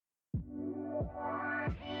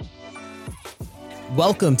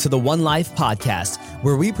Welcome to the One Life Podcast,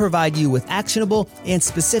 where we provide you with actionable and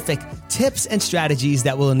specific tips and strategies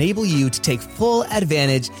that will enable you to take full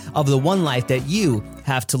advantage of the one life that you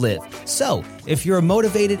have to live. So, if you're a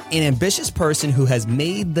motivated and ambitious person who has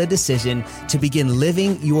made the decision to begin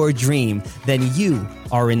living your dream, then you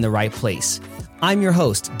are in the right place. I'm your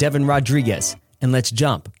host, Devin Rodriguez, and let's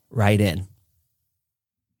jump right in.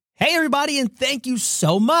 Hey, everybody, and thank you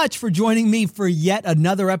so much for joining me for yet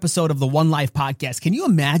another episode of the One Life Podcast. Can you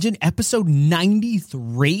imagine episode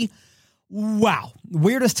 93? Wow,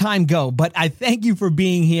 where does time go? But I thank you for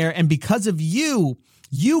being here, and because of you,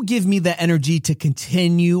 you give me the energy to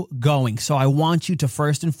continue going. So I want you to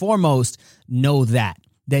first and foremost know that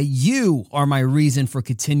you are my reason for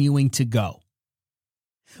continuing to go.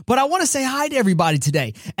 But I want to say hi to everybody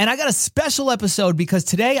today. And I got a special episode because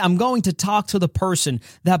today I'm going to talk to the person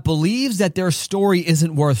that believes that their story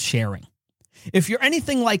isn't worth sharing. If you're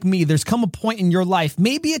anything like me, there's come a point in your life,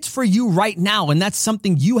 maybe it's for you right now, and that's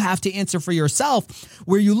something you have to answer for yourself,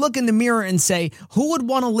 where you look in the mirror and say, who would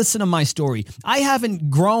want to listen to my story? I haven't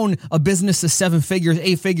grown a business to 7 figures,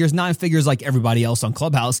 8 figures, 9 figures like everybody else on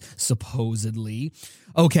Clubhouse, supposedly.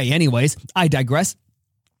 Okay, anyways, I digress.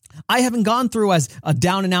 I haven't gone through as a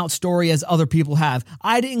down and out story as other people have.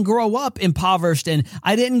 I didn't grow up impoverished, and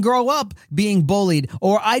I didn't grow up being bullied,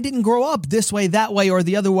 or I didn't grow up this way, that way, or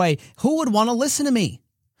the other way. Who would want to listen to me?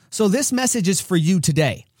 So this message is for you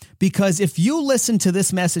today, because if you listen to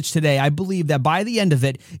this message today, I believe that by the end of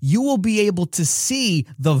it, you will be able to see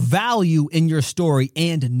the value in your story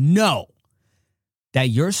and know that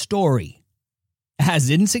your story, as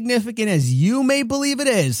insignificant as you may believe it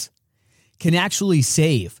is, can actually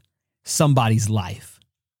save somebody's life.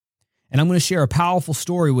 And I'm going to share a powerful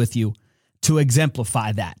story with you to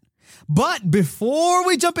exemplify that. But before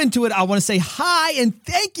we jump into it, I want to say hi and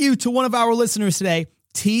thank you to one of our listeners today,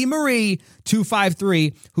 T. Marie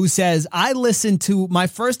 253, who says, I listened to my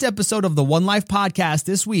first episode of the One Life Podcast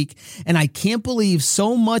this week, and I can't believe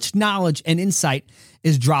so much knowledge and insight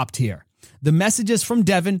is dropped here. The messages from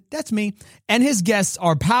Devin, that's me, and his guests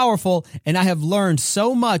are powerful, and I have learned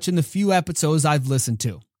so much in the few episodes I've listened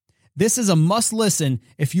to. This is a must listen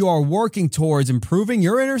if you are working towards improving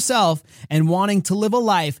your inner self and wanting to live a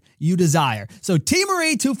life you desire. So T.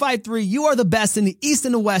 Marie 253, you are the best in the East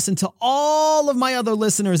and the West. And to all of my other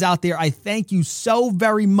listeners out there, I thank you so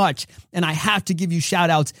very much. And I have to give you shout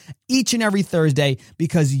outs each and every Thursday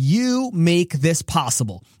because you make this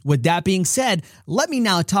possible. With that being said, let me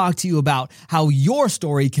now talk to you about how your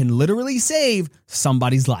story can literally save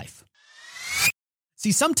somebody's life.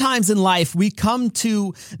 See, sometimes in life, we come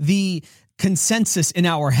to the consensus in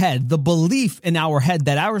our head, the belief in our head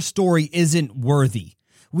that our story isn't worthy.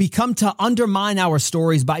 We come to undermine our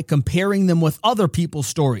stories by comparing them with other people's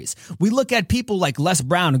stories. We look at people like Les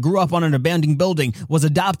Brown, who grew up on an abandoned building, was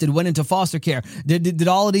adopted, went into foster care, did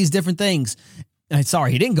all of these different things.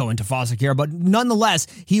 Sorry, he didn't go into foster care, but nonetheless,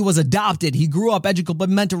 he was adopted. He grew up educated but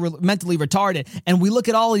mentally retarded. And we look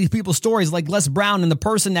at all of these people's stories like Les Brown and the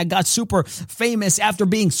person that got super famous after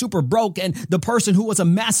being super broke and the person who was a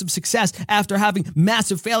massive success after having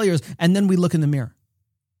massive failures. And then we look in the mirror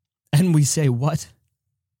and we say, what?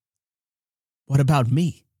 What about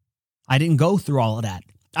me? I didn't go through all of that.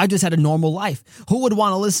 I just had a normal life. Who would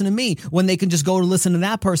want to listen to me when they can just go to listen to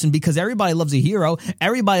that person? Because everybody loves a hero.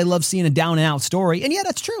 Everybody loves seeing a down and out story. And yeah,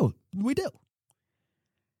 that's true. We do.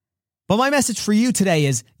 But my message for you today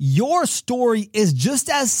is your story is just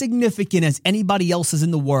as significant as anybody else's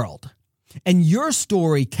in the world. And your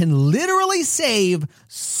story can literally save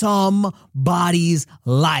somebody's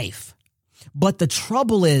life. But the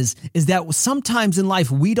trouble is that sometimes in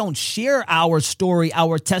life, we don't share our story,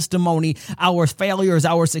 our testimony, our failures,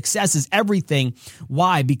 our successes, everything.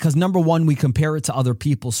 Why? Because number one, we compare it to other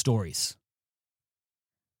people's stories.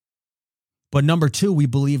 But number two, we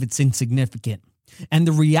believe it's insignificant. And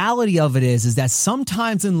the reality of it is that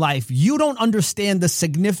sometimes in life, you don't understand the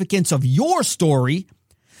significance of your story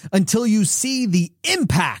until you see the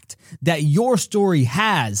impact that your story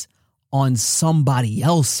has on somebody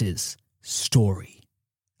else's story.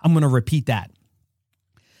 I'm going to repeat that.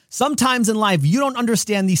 Sometimes in life, you don't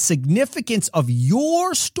understand the significance of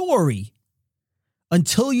your story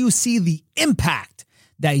until you see the impact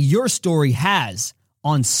that your story has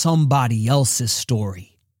on somebody else's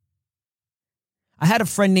story. I had a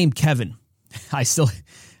friend named Kevin.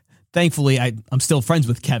 Thankfully, I'm still friends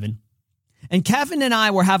with Kevin. And Kevin and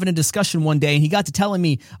I were having a discussion one day, and he got to telling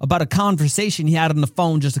me about a conversation he had on the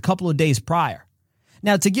phone just a couple of days prior.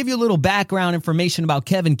 Now, to give you a little background information about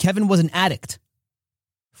Kevin, Kevin was an addict.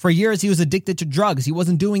 For years, he was addicted to drugs. He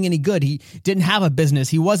wasn't doing any good. He didn't have a business.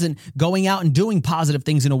 He wasn't going out and doing positive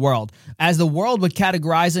things in the world. As the world would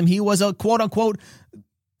categorize him, he was a quote-unquote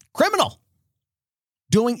criminal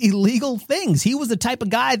doing illegal things. He was the type of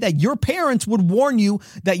guy that your parents would warn you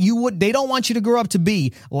that they don't want you to grow up to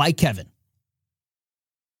be like Kevin.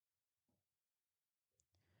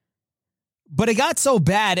 But it got so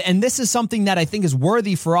bad, and this is something that I think is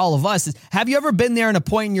worthy for all of us, is have you ever been there in a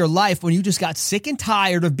point in your life when you just got sick and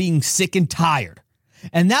tired of being sick and tired?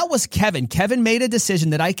 And that was Kevin. Kevin made a decision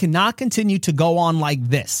that I cannot continue to go on like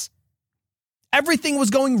this. Everything was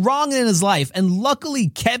going wrong in his life, and luckily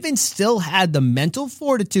Kevin still had the mental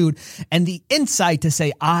fortitude and the insight to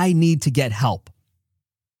say, I need to get help.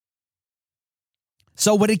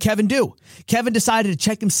 So what did Kevin do? Kevin decided to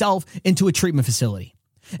check himself into a treatment facility.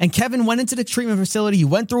 And Kevin went into the treatment facility. He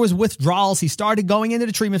went through his withdrawals. He started going into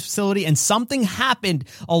the treatment facility, and something happened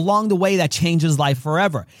along the way that changed his life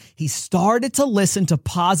forever. He started to listen to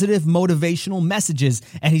positive motivational messages,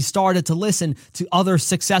 and he started to listen to other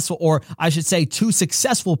successful, or I should say, to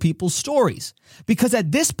successful people's stories. Because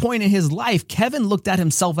at this point in his life, Kevin looked at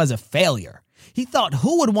himself as a failure. He thought,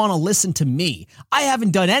 who would want to listen to me? I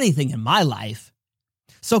haven't done anything in my life.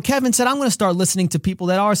 So Kevin said, I'm going to start listening to people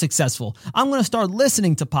that are successful. I'm going to start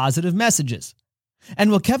listening to positive messages.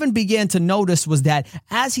 And what Kevin began to notice was that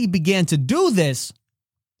as he began to do this,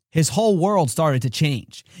 his whole world started to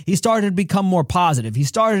change. He started to become more positive. He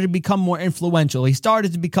started to become more influential. He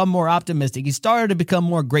started to become more optimistic. He started to become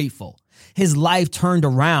more grateful. His life turned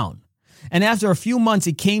around. And after a few months,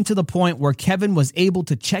 it came to the point where Kevin was able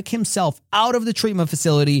to check himself out of the treatment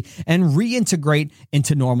facility and reintegrate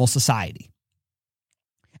into normal society.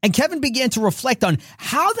 And Kevin began to reflect on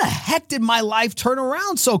how the heck did my life turn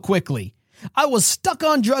around so quickly? I was stuck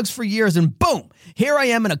on drugs for years and boom, here I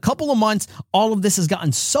am in a couple of months. All of this has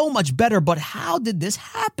gotten so much better, but how did this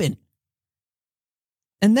happen?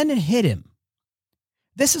 And then it hit him.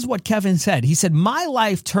 This is what Kevin said. He said, my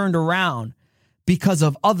life turned around because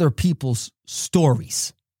of other people's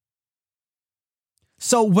stories.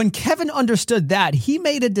 So when Kevin understood that, he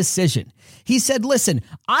made a decision. He said, listen,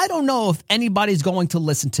 I don't know if anybody's going to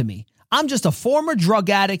listen to me. I'm just a former drug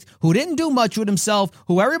addict who didn't do much with himself,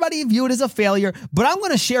 who everybody viewed as a failure, but I'm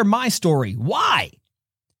going to share my story. Why?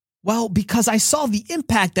 Well, because I saw the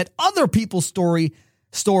impact that other people's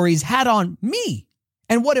stories had on me.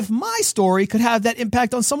 And what if my story could have that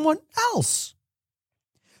impact on someone else?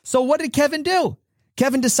 So what did Kevin do?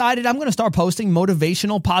 Kevin decided, I'm going to start posting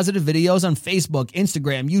motivational, positive videos on Facebook,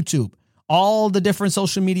 Instagram, YouTube, all the different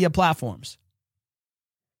social media platforms.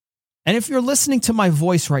 And if you're listening to my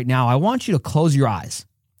voice right now, I want you to close your eyes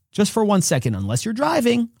just for 1 second, unless you're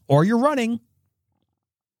driving or you're running.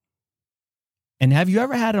 And have you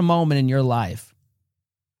ever had a moment in your life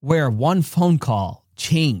where one phone call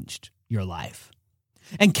changed your life?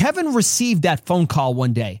 And Kevin received that phone call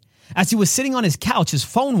one day. As he was sitting on his couch, his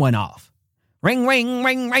phone went off. Ring, ring,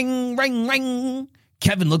 ring, ring, ring, ring.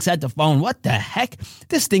 Kevin looks at the phone. What the heck?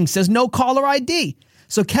 This thing says no caller ID.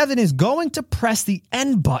 So Kevin is going to press the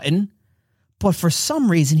end button, but for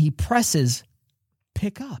some reason he presses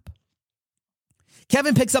pick up.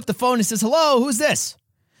 Kevin picks up the phone and says, hello, who's this?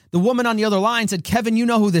 The woman on the other line said, Kevin, you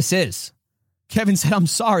know who this is. Kevin said, I'm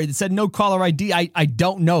sorry. It said no caller ID. I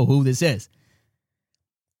don't know who this is.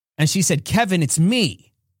 And she said, Kevin, it's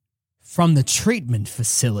me from the treatment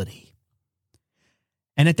facility.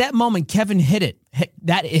 And at that moment, Kevin hit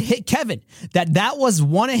Kevin that was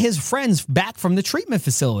one of his friends back from the treatment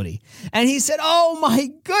facility. And he said, oh my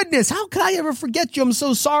goodness, how could I ever forget you? I'm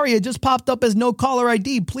so sorry. It just popped up as no caller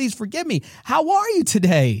ID. Please forgive me. How are you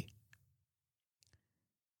today?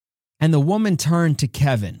 And the woman turned to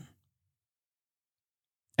Kevin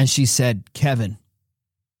and she said, Kevin,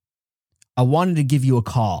 I wanted to give you a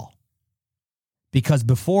call because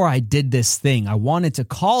before I did this thing, I wanted to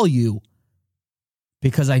call you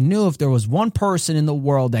because I knew if there was one person in the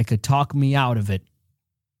world that could talk me out of it,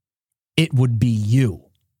 it would be you.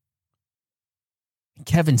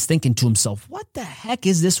 Kevin's thinking to himself, what the heck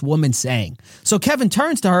is this woman saying? So Kevin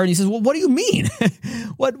turns to her and he says, well, what do you mean?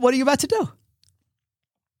 What are you about to do?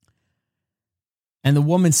 And the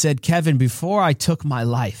woman said, Kevin, before I took my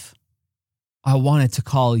life, I wanted to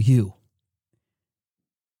call you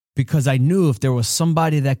because I knew if there was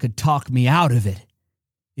somebody that could talk me out of it,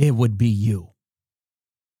 it would be you.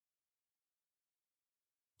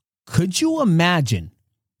 Could you imagine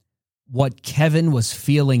what Kevin was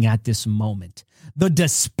feeling at this moment? The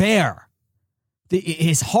despair.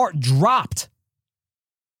 His heart dropped.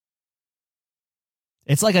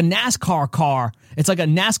 It's like a NASCAR car. It's like a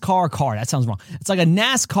NASCAR car. That sounds wrong. It's like a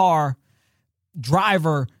NASCAR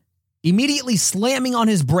driver immediately slamming on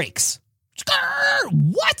his brakes.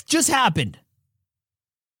 What just happened?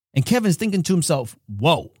 And Kevin's thinking to himself,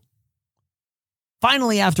 whoa.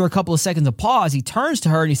 Finally, after a couple of seconds of pause, he turns to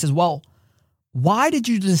her and he says, well, why did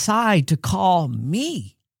you decide to call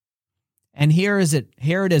me? And here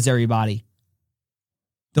it is, everybody.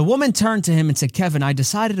 The woman turned to him and said, Kevin, I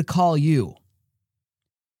decided to call you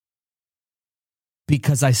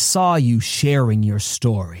because I saw you sharing your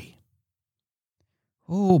story.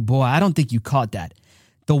 Oh boy, I don't think you caught that.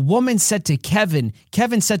 The woman said to Kevin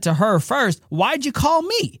said to her first, why'd you call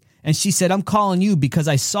me? And she said, I'm calling you because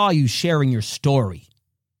I saw you sharing your story.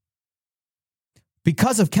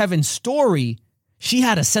 Because of Kevin's story, she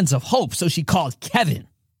had a sense of hope, so she called Kevin.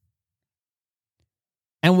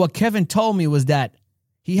 And what Kevin told me was that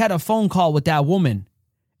he had a phone call with that woman,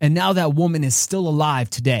 and now that woman is still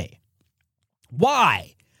alive today.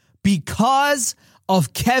 Why? Because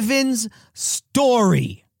of Kevin's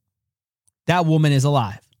story. That woman is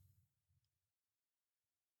alive.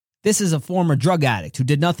 This is a former drug addict who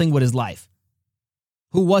did nothing with his life,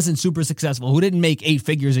 who wasn't super successful, who didn't make 8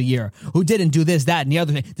 figures a year, who didn't do this, that, and the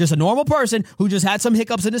other thing. There's a normal person who just had some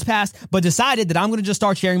hiccups in his past, but decided that I'm going to just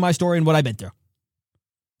start sharing my story and what I've been through.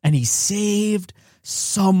 And he saved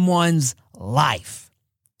someone's life.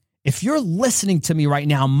 If you're listening to me right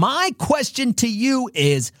now, my question to you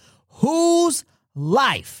is, whose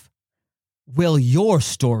life will your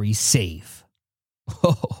story save?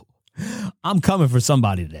 Oh, I'm coming for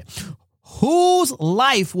somebody today. Whose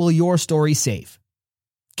life will your story save?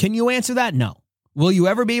 Can you answer that? No. Will you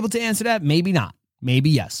ever be able to answer that? Maybe not. Maybe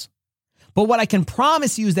yes. But what I can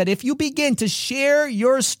promise you is that if you begin to share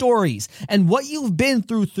your stories and what you've been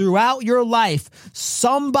through throughout your life,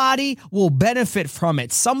 somebody will benefit from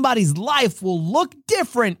it. Somebody's life will look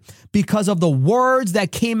different because of the words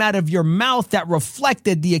that came out of your mouth that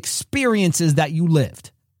reflected the experiences that you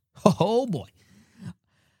lived. Oh boy.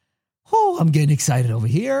 Oh, I'm getting excited over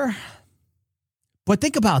here. But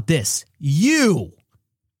think about this. You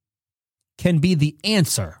can be the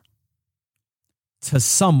answer to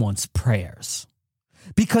someone's prayers,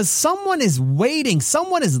 because someone is waiting,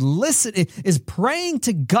 someone is listening, is praying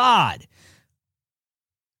to God.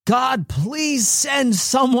 God, please send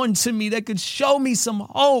someone to me that could show me some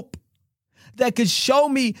hope, that could show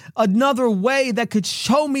me another way, that could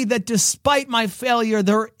show me that despite my failure,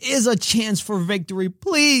 there is a chance for victory.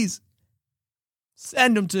 Please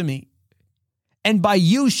send them to me. And by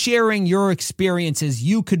you sharing your experiences,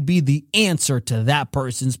 you could be the answer to that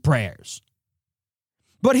person's prayers.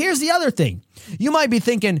 But here's the other thing. You might be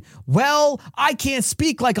thinking, well, I can't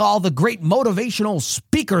speak like all the great motivational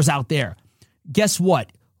speakers out there. Guess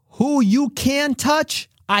what? Who you can touch,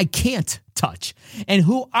 I can't touch. And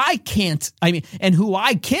who I can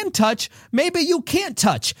touch, maybe you can't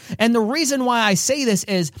touch. And the reason why I say this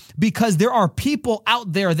is because there are people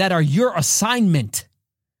out there that are your assignment.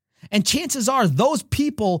 And chances are those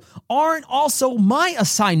people aren't also my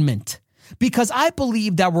assignment. Because I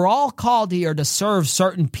believe that we're all called here to serve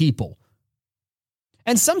certain people.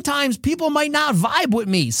 And sometimes people might not vibe with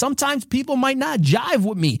me. Sometimes people might not jive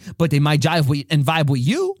with me, but they might jive with and vibe with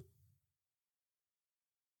you.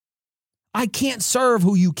 I can't serve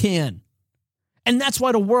who you can. And that's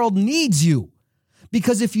why the world needs you.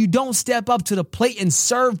 Because if you don't step up to the plate and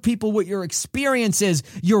serve people with your experiences,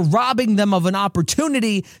 you're robbing them of an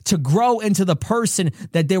opportunity to grow into the person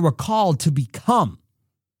that they were called to become.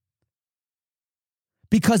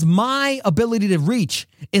 Because my ability to reach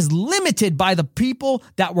is limited by the people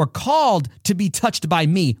that were called to be touched by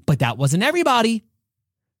me, but that wasn't everybody.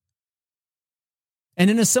 And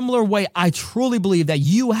in a similar way, I truly believe that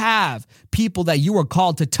you have people that you are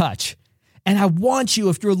called to touch. And I want you,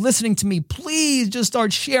 if you're listening to me, please just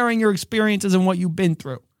start sharing your experiences and what you've been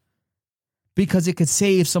through, because it could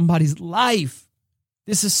save somebody's life.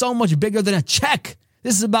 This is so much bigger than a check.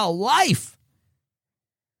 This is about life.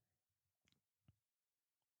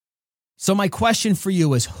 So my question for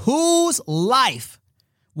you is, whose life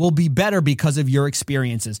will be better because of your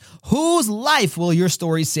experiences? Whose life will your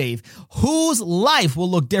story save? Whose life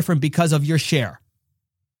will look different because of your share?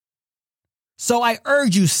 So I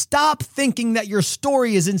urge you, stop thinking that your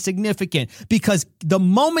story is insignificant, because the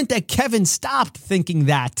moment that Kevin stopped thinking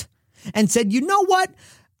that and said, you know what?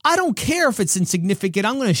 I don't care if it's insignificant.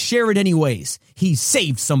 I'm going to share it anyways. He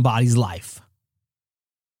saved somebody's life.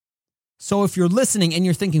 So if you're listening and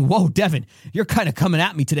you're thinking, whoa, Devin, you're kind of coming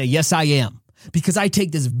at me today. Yes, I am, because I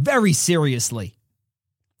take this very seriously.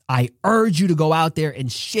 I urge you to go out there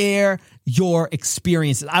and share your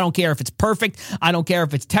experiences. I don't care if it's perfect. I don't care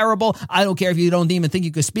if it's terrible. I don't care if you don't even think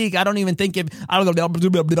you could speak. I don't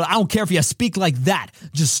care if you speak like that.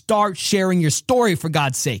 Just start sharing your story, for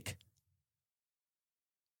God's sake.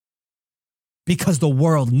 because the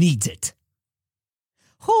world needs it.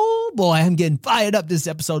 Oh boy, I'm getting fired up this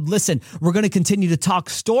episode. Listen, we're going to continue to talk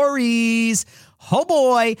stories. Oh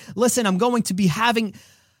boy. Listen, I'm going to be having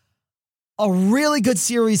a really good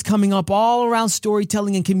series coming up all around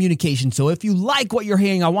storytelling and communication. So if you like what you're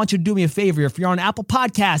hearing, I want you to do me a favor. If you're on Apple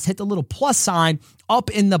Podcasts, hit the little plus sign up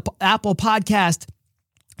in the Apple Podcast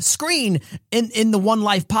screen in the One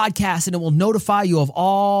Life podcast, and it will notify you of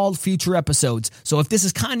all future episodes. So if this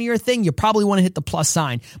is kind of your thing, you probably want to hit the plus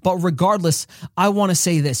sign. But regardless, I want to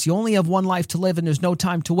say this. You only have one life to live and there's no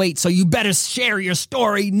time to wait. So you better share your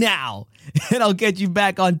story now. And I'll get you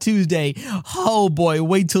back on Tuesday. Oh boy,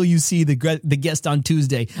 wait till you see the guest on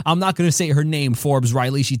Tuesday. I'm not going to say her name, Forbes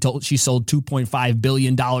Riley. She sold $2.5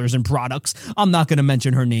 billion in products. I'm not going to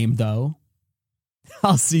mention her name though.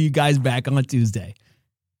 I'll see you guys back on Tuesday.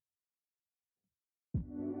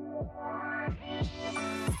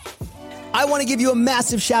 I want to give you a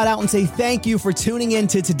massive shout out and say thank you for tuning in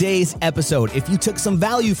to today's episode. If you took some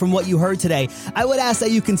value from what you heard today, I would ask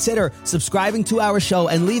that you consider subscribing to our show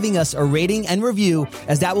and leaving us a rating and review,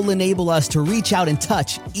 as that will enable us to reach out and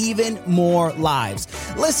touch even more lives.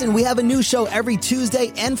 Listen, we have a new show every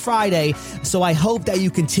Tuesday and Friday, so I hope that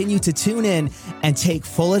you continue to tune in and take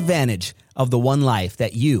full advantage of the one life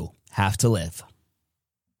that you have to live.